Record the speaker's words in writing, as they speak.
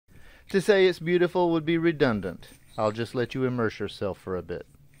To say it's beautiful would be redundant. I'll just let you immerse yourself for a bit.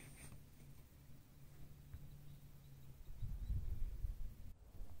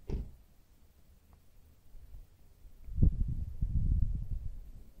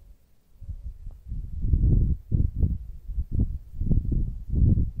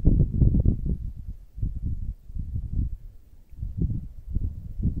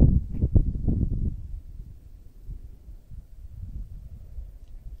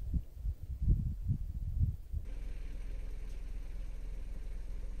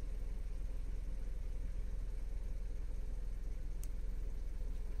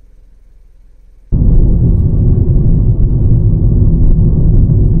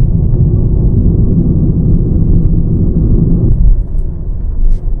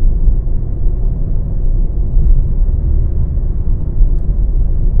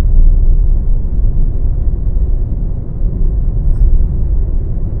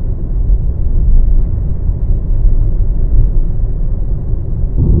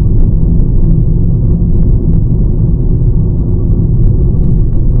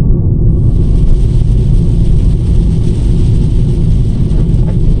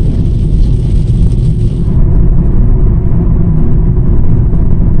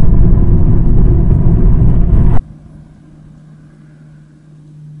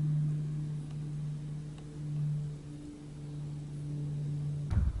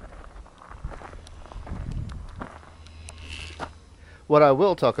 What I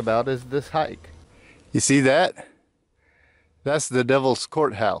will talk about is this hike. You see that? That's the Devil's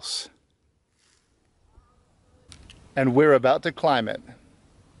Courthouse. And we're about to climb it.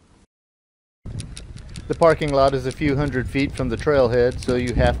 The parking lot is a few hundred feet from the trailhead, so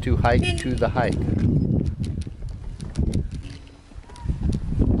you have to hike to the hike.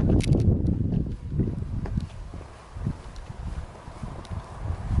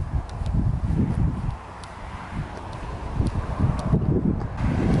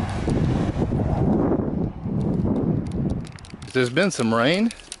 There's been some rain,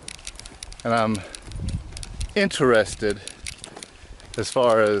 and I'm interested as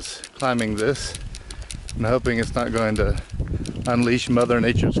far as climbing this. I'm hoping it's not going to unleash Mother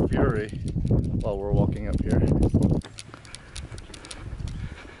Nature's fury while we're walking up here.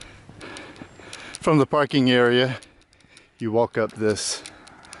 From the parking area, you walk up this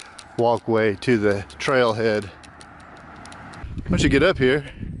walkway to the trailhead. Once you get up here,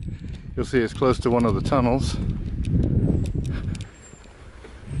 you'll see it's close to one of the tunnels.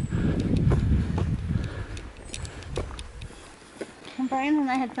 Brian and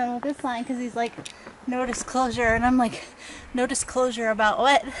I had fun with this sign because he's like, no disclosure, and I'm like, no disclosure about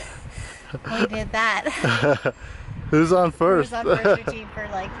what? We did that. Who's on first? Who's on first routine for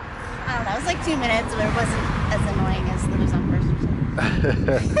like, I don't know, it was like 2 minutes, but it wasn't as annoying as the who's on first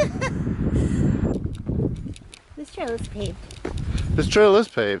routine. This trail is paved. This trail is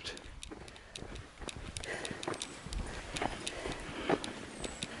paved.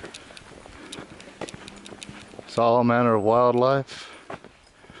 Saw all manner of wildlife.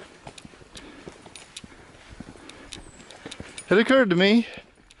 It occurred to me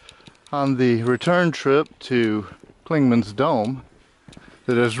on the return trip to Clingman's Dome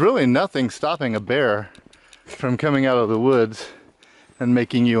that there's really nothing stopping a bear from coming out of the woods and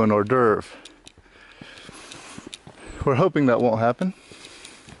making you an hors d'oeuvre. We're hoping that won't happen.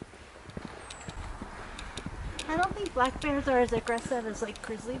 I don't think black bears are as aggressive as like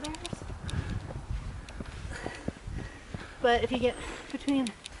grizzly bears. But if you get between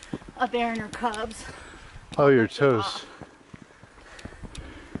a bear and her cubs, oh, your toes.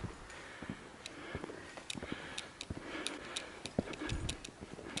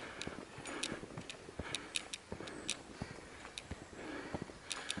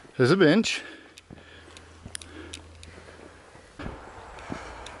 There's a bench.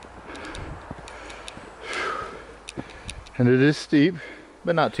 And it is steep,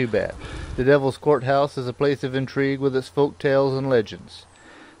 but not too bad. The Devil's Courthouse is a place of intrigue with its folk tales and legends.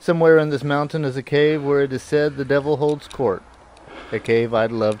 Somewhere in this mountain is a cave where it is said the devil holds court. A cave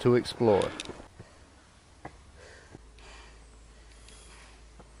I'd love to explore.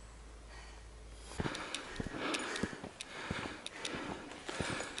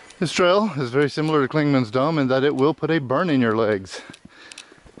 This trail is very similar to Clingman's Dome in that it will put a burn in your legs.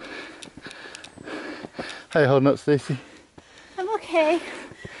 How you holding up, Stacy? I'm okay.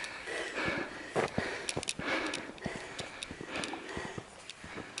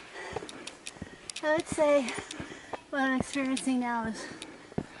 I would say what I'm experiencing now is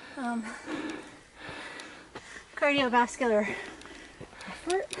cardiovascular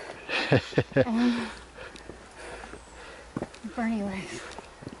effort and burning legs.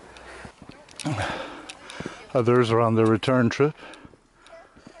 Others are on their return trip.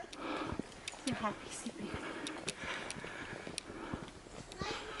 So happy sleeping.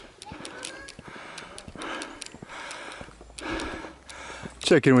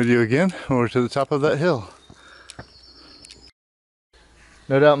 Check in with you again when we're to the top of that hill.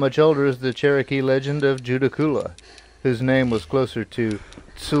 No doubt much older is the Cherokee legend of Tsul'Kalu, whose name was closer to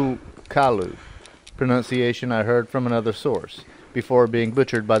Tsul'Kalu, pronunciation I heard from another source, before being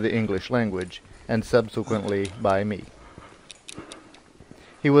butchered by the English language, and subsequently by me.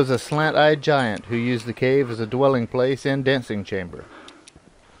 He was a slant-eyed giant who used the cave as a dwelling place and dancing chamber.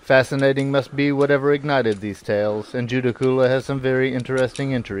 Fascinating must be whatever ignited these tales, and Tsul'Kalu has some very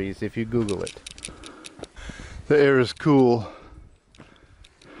interesting entries if you Google it. The air is cool.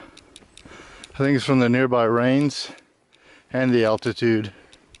 I think it's from the nearby rains and the altitude.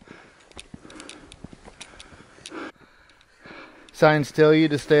 Signs tell you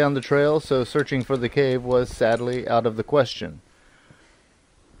to stay on the trail, so searching for the cave was sadly out of the question.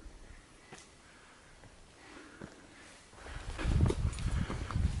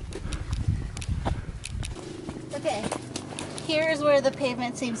 Okay, here's where the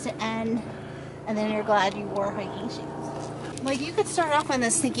pavement seems to end, and then you're glad you wore hiking shoes. Like, you could start off on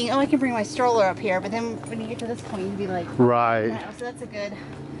this thinking, oh, I can bring my stroller up here, but then when you get to this point, you'd be like, right. No. So that's a good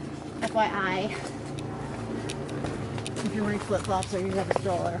FYI if you're wearing flip-flops or you have a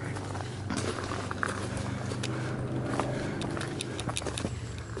stroller.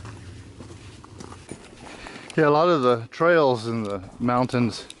 Yeah, a lot of the trails in the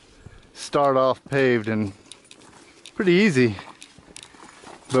mountains start off paved and pretty easy,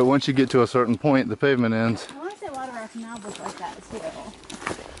 but once you get to a certain point, the pavement ends. I want to say Water Rock now was like that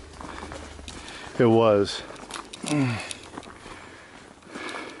too. It was.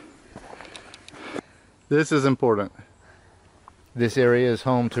 This is important. This area is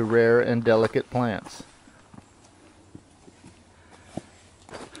home to rare and delicate plants.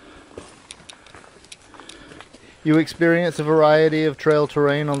 You experience a variety of trail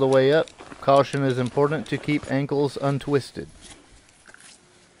terrain on the way up. Caution is important to keep ankles untwisted.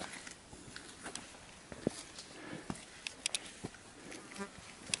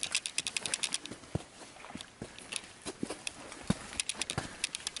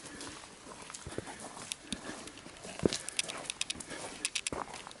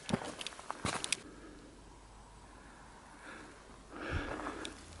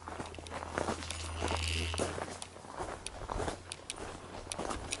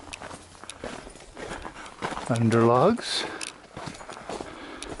 Under logs.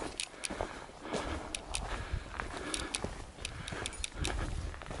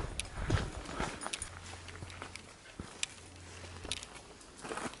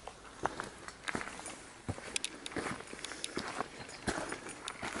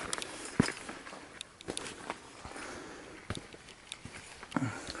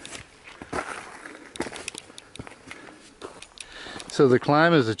 So the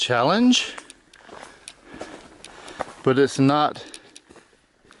climb is a challenge, but it's not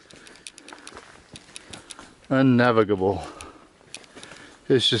unnavigable.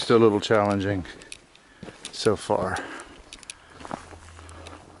 It's just a little challenging so far.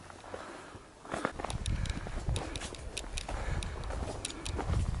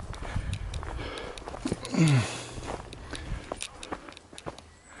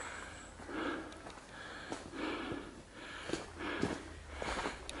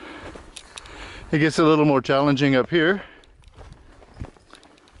 It gets a little more challenging up here.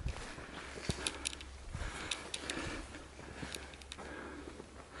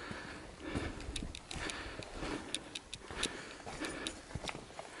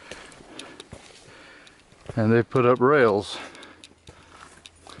 And they've put up rails.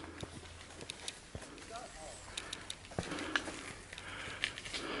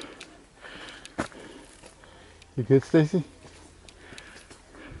 You good, Stacy?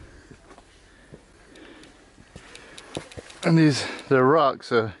 And they're rocks,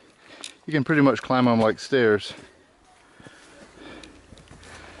 so you can pretty much climb them like stairs.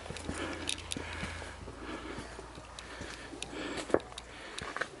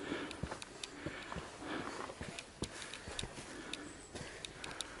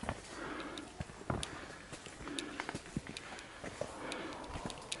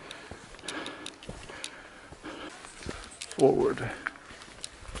 Forward.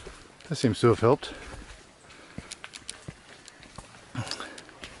 That seems to have helped.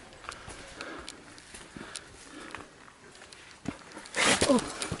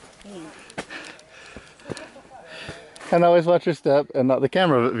 And always watch your step and not the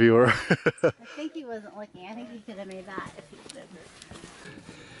camera viewer. I think he wasn't looking. I think he could have made that if he could have.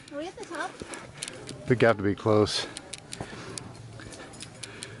 Are we at the top? We got to be close.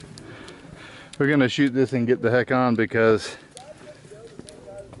 We're gonna shoot this and get the heck on because,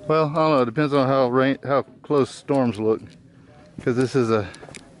 well, I don't know, it depends on how close storms look, because this is a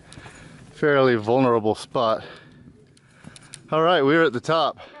fairly vulnerable spot. All right, we're at the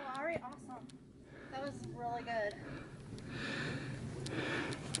top. Oh, all right, awesome. That was really good.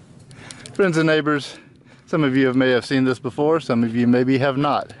 Friends and neighbors, some of you may have seen this before, some of you maybe have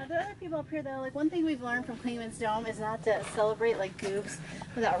not. Are there other people up here though? Like, one thing we've learned from Cleveland's Dome is not to celebrate like goofs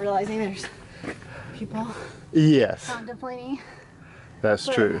without realizing there's people Yes, contemplating. that's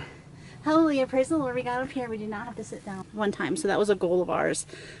But, true. hallelujah, praise the Lord, we got up here, we did not have to sit down one time, so that was a goal of ours,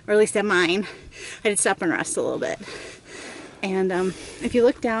 or at least at mine. I did stop and rest a little bit. And if you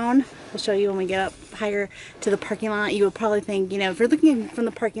look down, I'll show you when we get up higher to the parking lot, you would probably think, you know, if you're looking from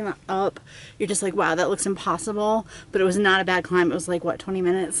the parking lot up, you're just like, wow, that looks impossible. But it was not a bad climb. It was like, what, 20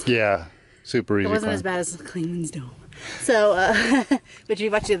 minutes? Yeah, super easy. It wasn't climb. as bad as Cleveland's Dome. So, but if you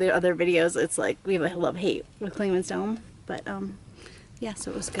watch the other videos, it's like, we have a love-hate with Cleveland's Dome. But, yeah,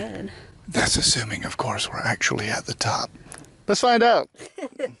 so it was good. That's assuming, of course, we're actually at the top. Let's find out.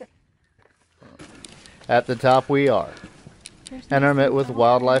 At the top we are, and are met with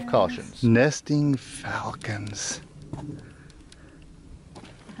wildlife cautions. Nesting falcons.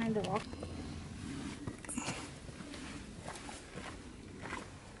 Behind the wall.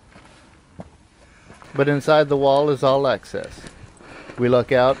 But inside the wall is all access. We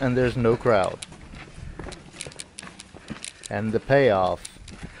look out and there's no crowd. And the payoff.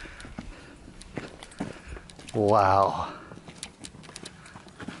 Wow.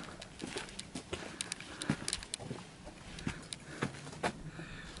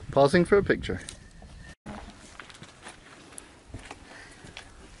 Pausing for a picture.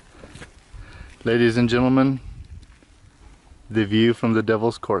 Ladies and gentlemen, the view from the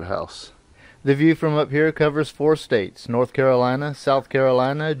Devil's Courthouse. The view from up here covers 4 states: North Carolina, South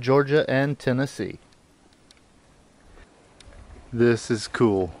Carolina, Georgia, and Tennessee. This is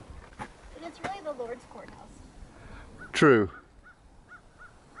cool. But it's really the Lord's courthouse. True.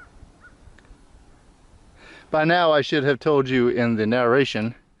 By now I should have told you in the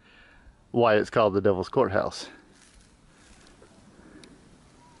narration why it's called the Devil's Courthouse.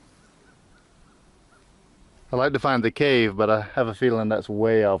 I like to find the cave, but I have a feeling that's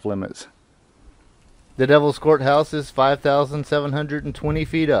way off limits. The Devil's Courthouse is 5,720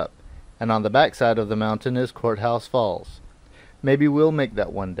 feet up, and on the backside of the mountain is Courthouse Falls. Maybe we'll make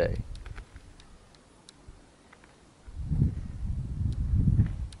that one day.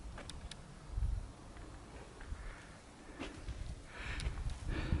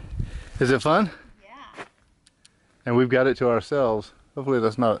 Is it fun? Yeah. And we've got it to ourselves. Hopefully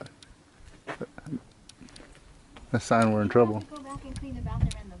that's not a sign we're in trouble. Go back and clean the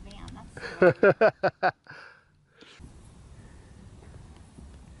bathroom in the van. That's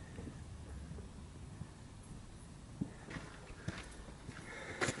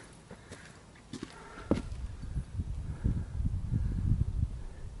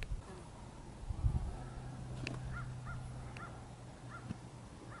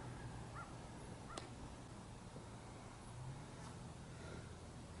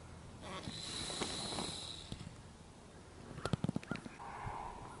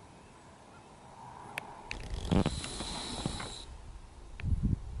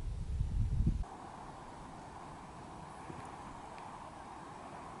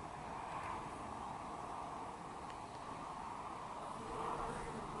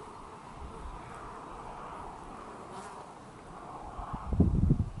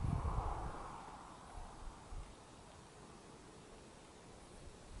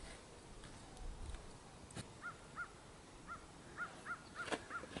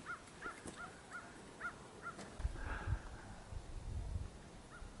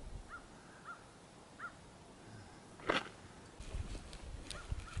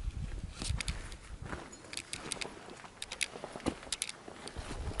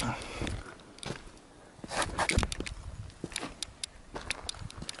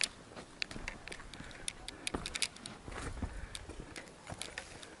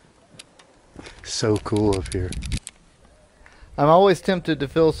So cool up here. I'm always tempted to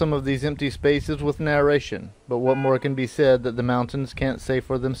fill some of these empty spaces with narration, but what more can be said that the mountains can't say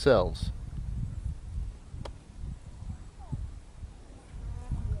for themselves?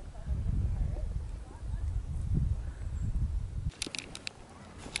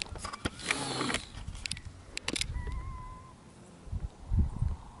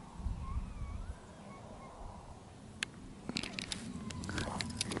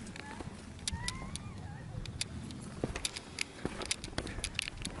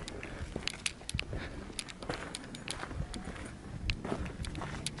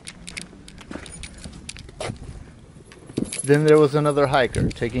 Then there was another hiker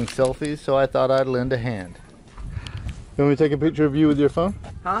taking selfies, so I thought I'd lend a hand. You want me to take a picture of you with your phone?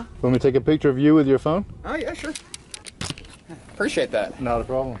 Huh? Want me to take a picture of you with your phone? Oh, yeah, sure. Appreciate that. Not a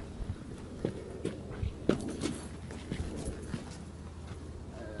problem.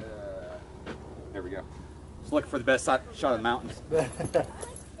 There we go. Just looking for the best shot of the mountains.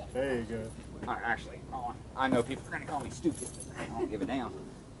 There you go. All right, actually, hold on. I know people are going to call me stupid. I don't give a damn. All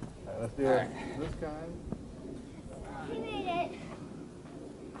right, let's do All it. right. This kind. We made it.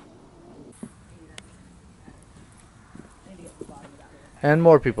 And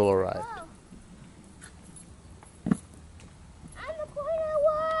more people arrived. I'm the corner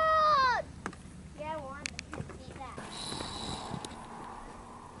one. Yeah, I want to see that.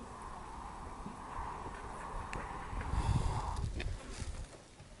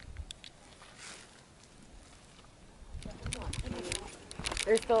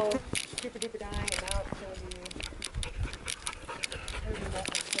 They're still super duper dying, and now it's showing you everything that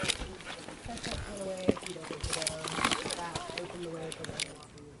was so went away, you know, that opened the way for them to walk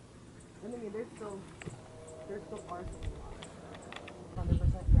through. And I mean, there's still parts of the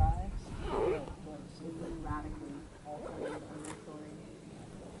 100% dry, but it's radically altering and restoring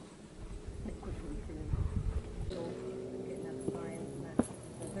quickly to getting at the science that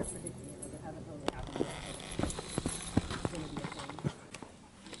they're predicting it, but it hasn't totally happened yet. It's going to be a thing.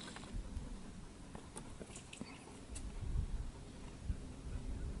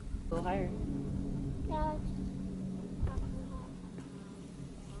 A little higher. Yeah.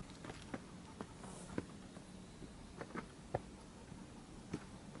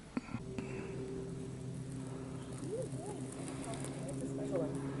 It's a special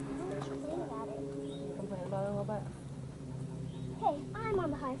one. Complain about it a little bit. Hey, I'm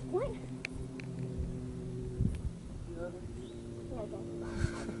on the highest point. You No, don't.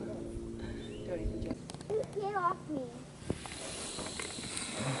 do anything, Jeff. Get off me.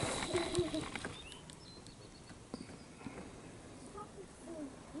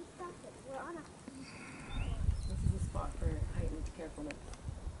 We're on a... This is a spot for heightened carefulness.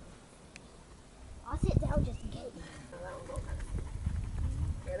 I'll sit down just in case. Oh, that one's all kind of...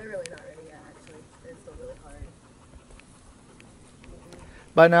 Yeah, they're really not ready yet, actually. It's still really hard.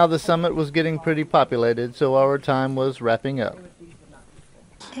 By now the summit was getting pretty populated, so our time was wrapping up.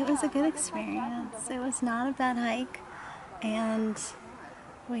 It was a good experience. It was not a bad hike, and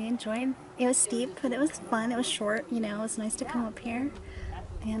we enjoyed. It was steep, but it was fun. It was short, you know. It was nice to come up here,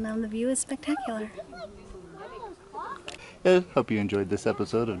 and the view is spectacular. I hope you enjoyed this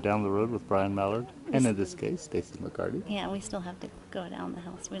episode of Down the Road with Brian Mallard, and in this case, Stacy McCarty. Yeah, we still have to go down the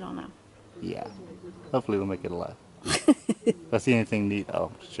hills. We don't know. Yeah. Hopefully we'll make it alive. If I see anything neat,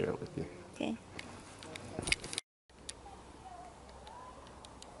 I'll share it with you. Okay.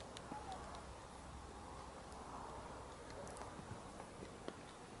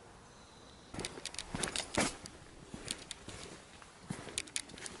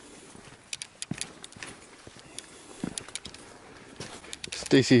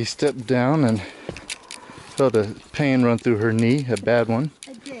 Stacy stepped down and felt a pain run through her knee, a bad one.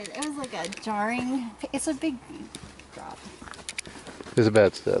 I did. It was like a jarring. It's a big drop. It's a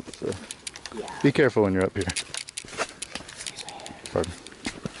bad step, so Yeah. be careful when you're up here. Pardon.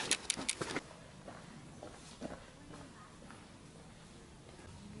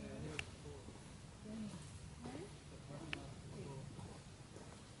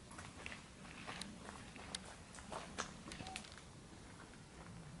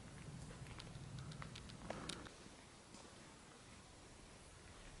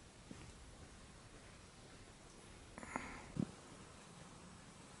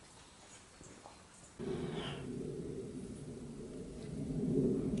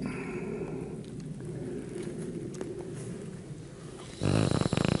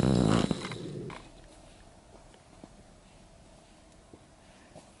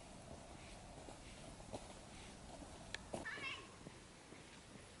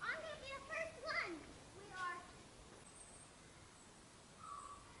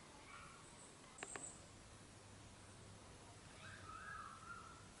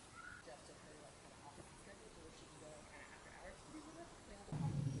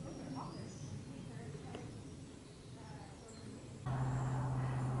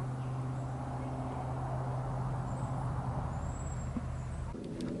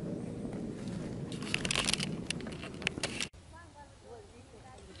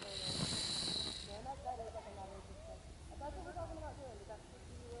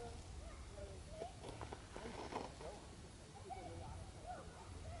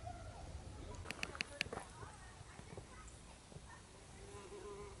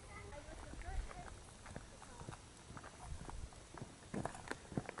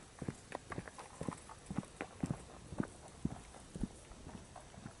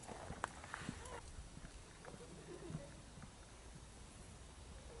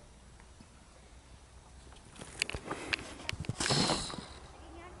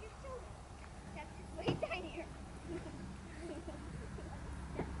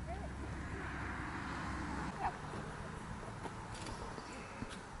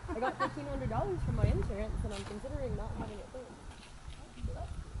 got $1,500 from my insurance, and I'm considering not having it done. So that's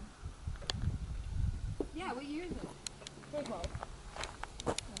good. Yeah, what year is it? 2012.